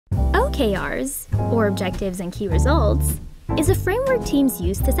OKRs, or Objectives and Key Results, is a framework teams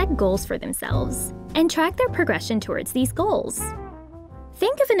use to set goals for themselves and track their progression towards these goals.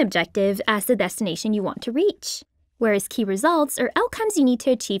 Think of an objective as the destination you want to reach, whereas key results are outcomes you need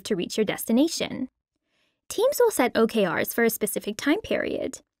to achieve to reach your destination. Teams will set OKRs for a specific time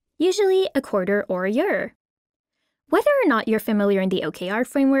period, usually a quarter or a year. Whether or not you're familiar in the OKR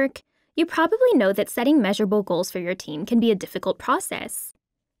framework, you probably know that setting measurable goals for your team can be a difficult process.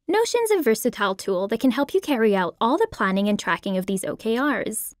 Notion's a versatile tool that can help you carry out all the planning and tracking of these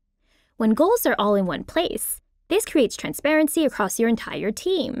OKRs. When goals are all in one place, this creates transparency across your entire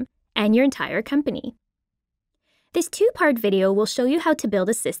team and your entire company. This two-part video will show you how to build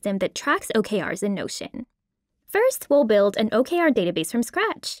a system that tracks OKRs in Notion. First, we'll build an OKR database from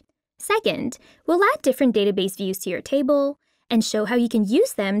scratch. Second, we'll add different database views to your table and show how you can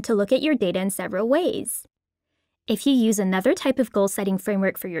use them to look at your data in several ways. If you use another type of goal-setting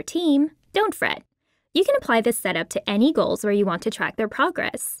framework for your team, don't fret. You can apply this setup to any goals where you want to track their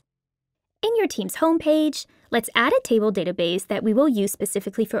progress. In your team's homepage, let's add a table database that we will use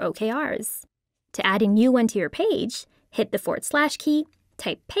specifically for OKRs. To add a new one to your page, hit the / key,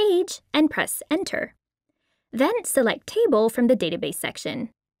 type page, and press Enter. Then select Table from the database section.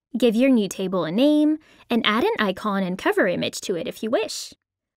 Give your new table a name, and add an icon and cover image to it if you wish.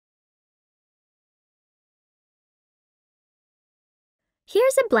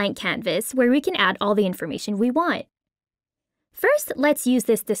 Here's a blank canvas where we can add all the information we want. First, let's use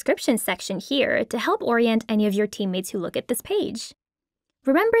this description section here to help orient any of your teammates who look at this page.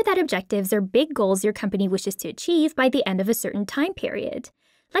 Remember that objectives are big goals your company wishes to achieve by the end of a certain time period,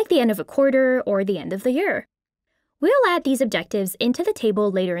 like the end of a quarter or the end of the year. We'll add these objectives into the table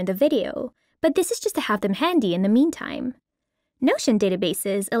later in the video, but this is just to have them handy in the meantime. Notion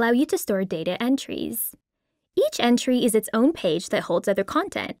databases allow you to store data entries. Each entry is its own page that holds other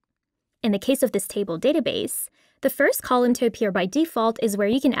content. In the case of this table database, the first column to appear by default is where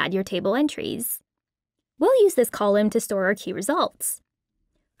you can add your table entries. We'll use this column to store our key results.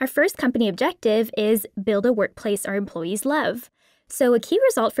 Our first company objective is build a workplace our employees love, so a key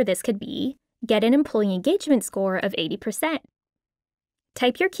result for this could be get an employee engagement score of 80%.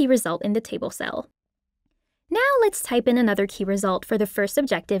 Type your key result in the table cell. Now let's type in another key result for the first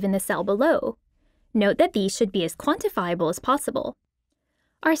objective in the cell below. Note that these should be as quantifiable as possible.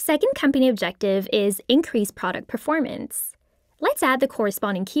 Our second company objective is increase product performance. Let's add the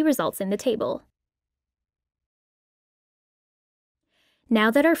corresponding key results in the table. Now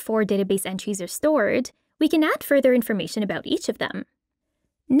that our 4 database entries are stored, we can add further information about each of them.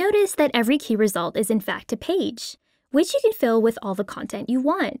 Notice that every key result is in fact a page, which you can fill with all the content you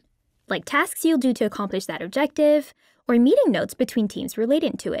want, like tasks you'll do to accomplish that objective, or meeting notes between teams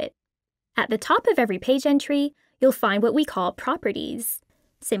related to it. At the top of every page entry, you'll find what we call properties.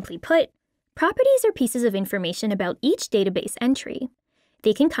 Simply put, properties are pieces of information about each database entry.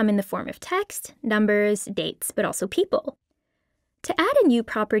 They can come in the form of text, numbers, dates, but also people. To add a new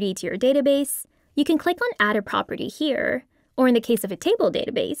property to your database, you can click on Add a Property here, or in the case of a table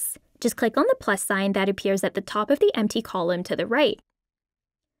database, just click on the plus sign that appears at the top of the empty column to the right.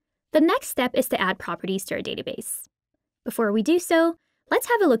 The next step is to add properties to our database. Before we do so, let's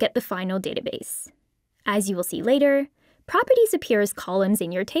have a look at the final database. As you will see later, properties appear as columns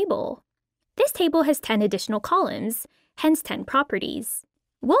in your table. This table has 10 additional columns, hence 10 properties.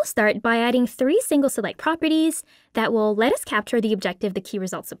 We'll start by adding 3 single select properties that will let us capture the objective the key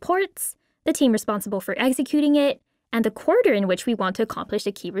result supports, the team responsible for executing it, and the quarter in which we want to accomplish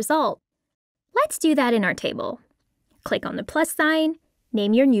a key result. Let's do that in our table. Click on the plus sign,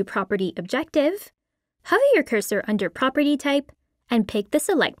 name your new property Objective, hover your cursor under Property Type, and pick the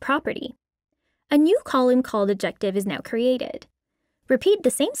Select property. A new column called Objective is now created. Repeat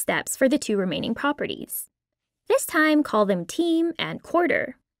the same steps for the 2 remaining properties. This time, call them Team and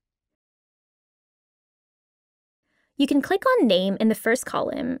Quarter. You can click on Name in the first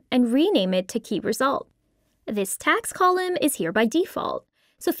column and rename it to Key Result. This tax column is here by default,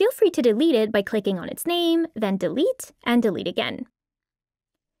 so feel free to delete it by clicking on its name, then delete, and delete again.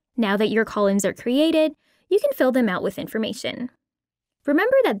 Now that your columns are created, you can fill them out with information.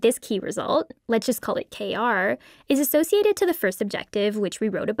 Remember that this key result, let's just call it KR, is associated to the first objective which we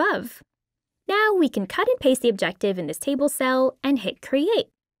wrote above. Now we can cut and paste the objective in this table cell and hit Create.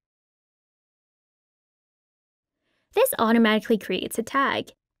 This automatically creates a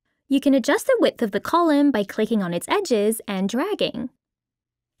tag. You can adjust the width of the column by clicking on its edges and dragging.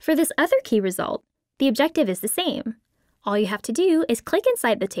 For this other key result, the objective is the same. All you have to do is click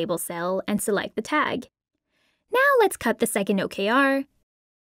inside the table cell and select the tag. Now let's cut the second OKR,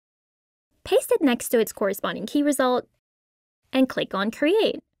 paste it next to its corresponding key result, and click on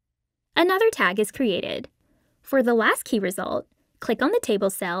Create. Another tag is created. For the last key result, click on the table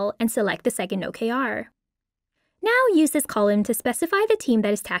cell and select the second OKR. Now use this column to specify the team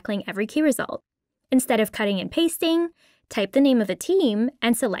that is tackling every key result. Instead of cutting and pasting, type the name of the team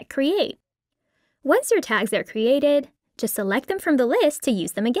and select Create. Once your tags are created, just select them from the list to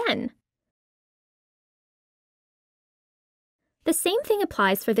use them again. The same thing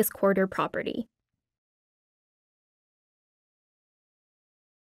applies for this quarter property.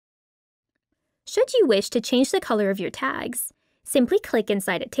 Should you wish to change the color of your tags, simply click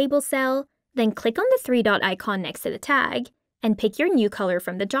inside a table cell, then click on the three-dot icon next to the tag, and pick your new color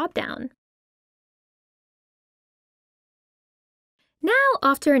from the drop-down. Now,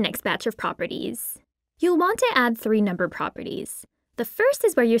 off to our next batch of properties. You'll want to add 3 number properties. The first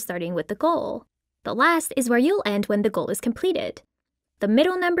is where you're starting with the goal. The last is where you'll end when the goal is completed. The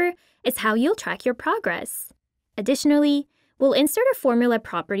middle number is how you'll track your progress. Additionally, we'll insert a formula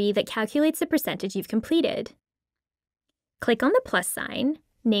property that calculates the percentage you've completed. Click on the plus sign,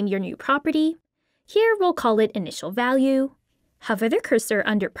 name your new property. Here we'll call it initial value. Hover the cursor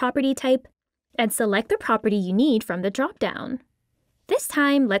under property type, and select the property you need from the drop-down. This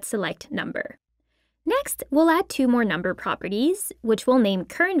time, let's select number. Next, we'll add 2 more number properties, which we'll name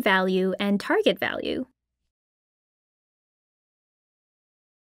current value and target value.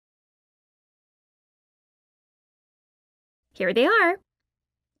 Here they are.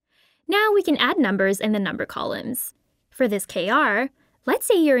 Now we can add numbers in the number columns. For this KR, let's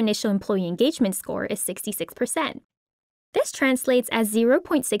say your initial employee engagement score is 66%. This translates as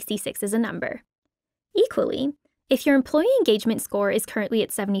 0.66 as a number. Equally, if your employee engagement score is currently at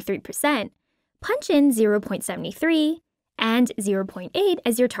 73%, punch in 0.73 and 0.8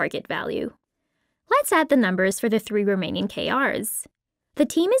 as your target value. Let's add the numbers for the 3 remaining KRs. The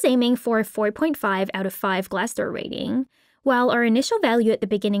team is aiming for a 4.5 out of 5 Glassdoor rating, while our initial value at the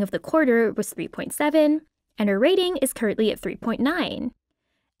beginning of the quarter was 3.7, and our rating is currently at 3.9.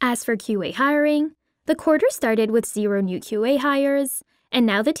 As for QA hiring, the quarter started with 0 new QA hires, and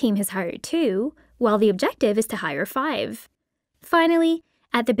now the team has hired 2, while the objective is to hire 5. Finally,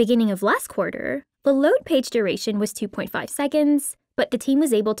 at the beginning of last quarter, the load page duration was 2.5 seconds, but the team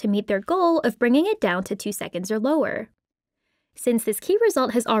was able to meet their goal of bringing it down to 2 seconds or lower. Since this key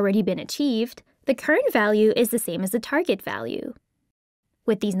result has already been achieved, the current value is the same as the target value.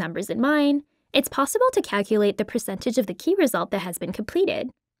 With these numbers in mind, it's possible to calculate the percentage of the key result that has been completed.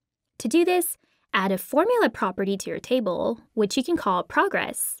 To do this, add a formula property to your table, which you can call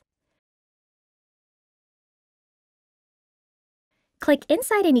progress. Click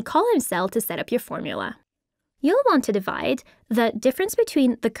inside any column cell to set up your formula. You'll want to divide the difference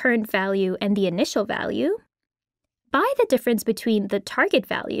between the current value and the initial value by the difference between the target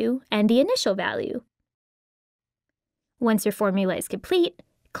value and the initial value. Once your formula is complete,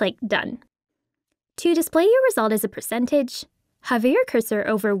 click Done. To display your result as a percentage, hover your cursor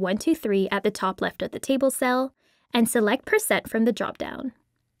over 123 at the top left of the table cell and select % from the drop-down.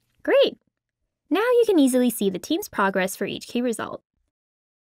 Great! Now you can easily see the team's progress for each key result.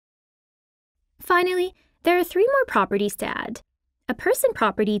 Finally, there are 3 more properties to add. A person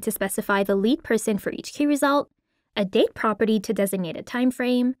property to specify the lead person for each key result, a date property to designate a time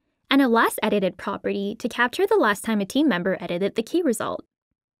frame, and a last edited property to capture the last time a team member edited the key result.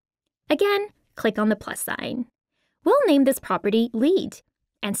 Again, click on the plus sign. We'll name this property Lead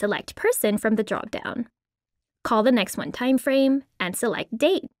and select Person from the drop-down. Call the next one Time Frame and select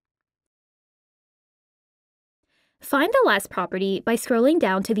Date. Find the last property by scrolling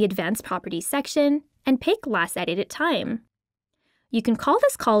down to the Advanced Properties section and pick Last Edited Time. You can call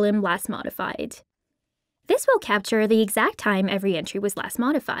this column Last Modified. This will capture the exact time every entry was last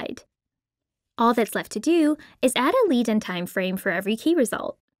modified. All that's left to do is add a lead and time frame for every key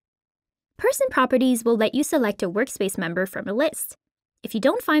result. Person properties will let you select a workspace member from a list. If you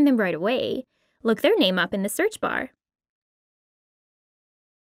don't find them right away, look their name up in the search bar.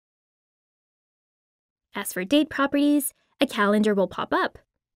 As for date properties, a calendar will pop up.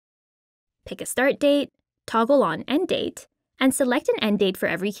 Pick a start date, toggle on end date, and select an end date for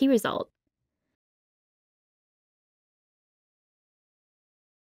every key result.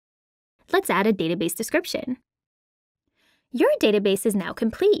 Let's add a database description. Your database is now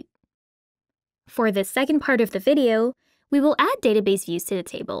complete. For this second part of the video, we will add database views to the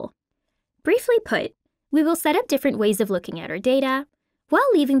table. Briefly put, we will set up different ways of looking at our data, while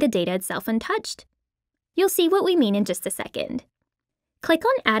leaving the data itself untouched. You'll see what we mean in just a second. Click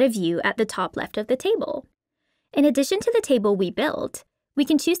on Add a View at the top left of the table. In addition to the table we built, we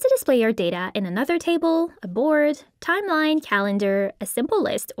can choose to display our data in another table, a board, timeline, calendar, a simple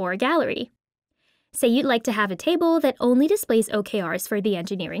list, or a gallery. Say you'd like to have a table that only displays OKRs for the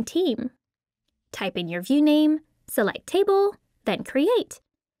engineering team. Type in your view name, select Table, then Create.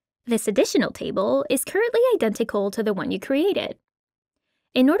 This additional table is currently identical to the one you created.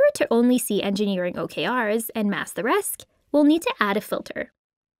 In order to only see engineering OKRs and mask the rest, we'll need to add a filter.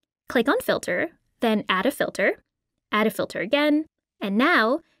 Click on Filter, then Add a filter again, and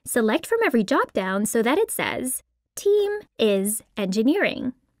now select from every drop-down so that it says Team is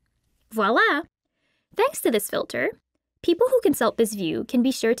Engineering. Voila! Thanks to this filter, people who consult this view can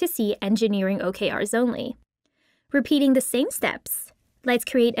be sure to see engineering OKRs only. Repeating the same steps, let's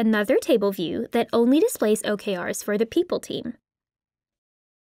create another table view that only displays OKRs for the people team.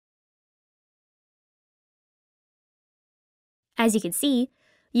 As you can see,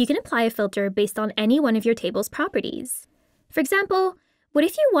 you can apply a filter based on any one of your table's properties. For example, what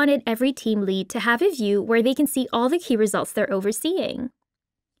if you wanted every team lead to have a view where they can see all the key results they're overseeing?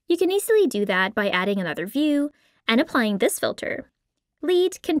 You can easily do that by adding another view and applying this filter.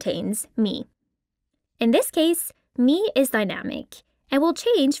 Lead contains me. In this case, me is dynamic and will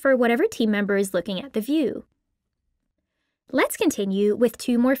change for whatever team member is looking at the view. Let's continue with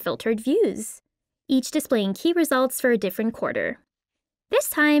 2 more filtered views, each displaying key results for a different quarter. This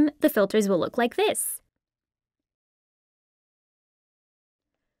time, the filters will look like this.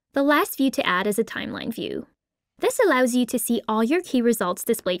 The last view to add is a timeline view. This allows you to see all your key results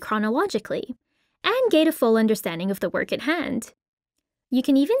displayed chronologically and gain a full understanding of the work at hand. You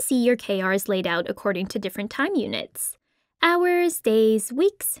can even see your KRs laid out according to different time units: hours, days,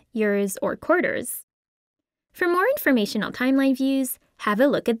 weeks, years, or quarters. For more information on timeline views, have a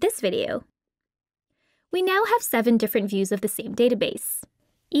look at this video. We now have 7 different views of the same database.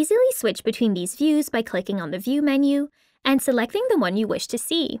 Easily switch between these views by clicking on the View menu and selecting the one you wish to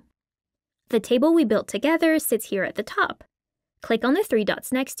see. The table we built together sits here at the top. Click on the 3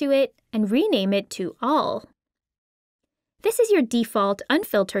 dots next to it and rename it to All. This is your default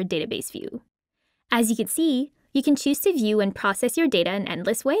unfiltered database view. As you can see, you can choose to view and process your data in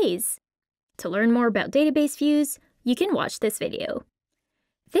endless ways. To learn more about database views, you can watch this video.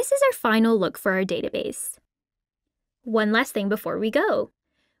 This is our final look for our database. One last thing before we go.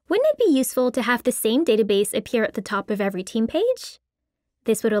 Wouldn't it be useful to have the same database appear at the top of every team page?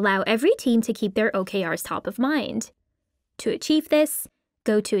 This would allow every team to keep their OKRs top of mind. To achieve this,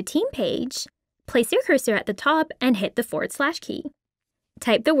 go to a team page, place your cursor at the top and hit the / key.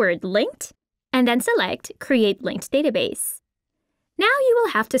 Type the word linked, and then select Create Linked Database. Now you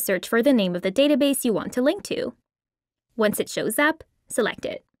will have to search for the name of the database you want to link to. Once it shows up, select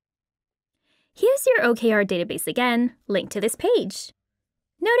it. Here's your OKR database again, linked to this page.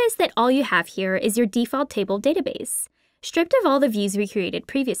 Notice that all you have here is your default table database, stripped of all the views we created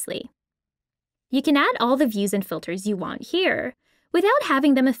previously. You can add all the views and filters you want here, without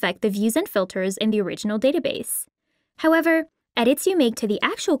having them affect the views and filters in the original database. However, edits you make to the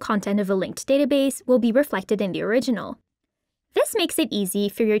actual content of a linked database will be reflected in the original. This makes it easy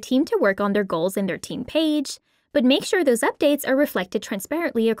for your team to work on their goals in their team page, but make sure those updates are reflected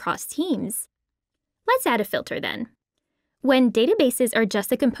transparently across teams. Let's add a filter then. When databases are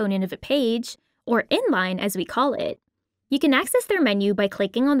just a component of a page, or inline as we call it, you can access their menu by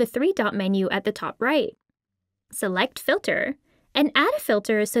clicking on the 3-dot menu at the top right. Select Filter, and add a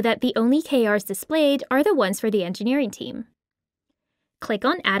filter so that the only KRs displayed are the ones for the engineering team. Click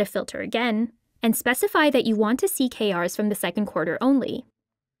on Add a filter again, and specify that you want to see KRs from the second quarter only.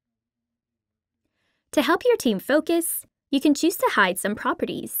 To help your team focus, you can choose to hide some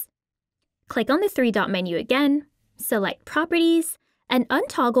properties. Click on the 3-dot menu again, select Properties, and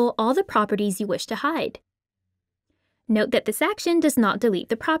untoggle all the properties you wish to hide. Note that this action does not delete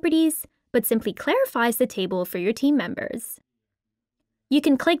the properties, but simply clarifies the table for your team members. You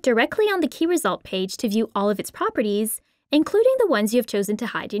can click directly on the key result page to view all of its properties, including the ones you have chosen to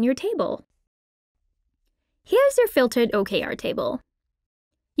hide in your table. Here's your filtered OKR table.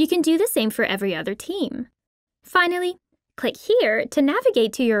 You can do the same for every other team. Finally, click here to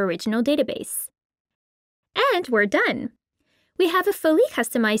navigate to your original database. And we're done! We have a fully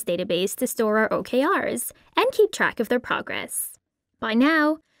customized database to store our OKRs and keep track of their progress. By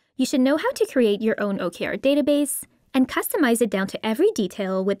now, you should know how to create your own OKR database and customize it down to every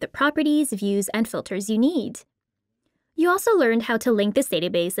detail with the properties, views, and filters you need. You also learned how to link this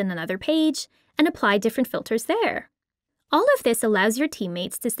database in another page and apply different filters there. All of this allows your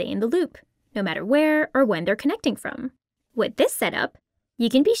teammates to stay in the loop, no matter where or when they're connecting from. With this setup, you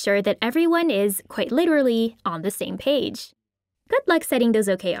can be sure that everyone is, quite literally, on the same page. Good luck setting those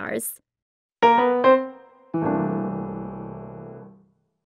OKRs.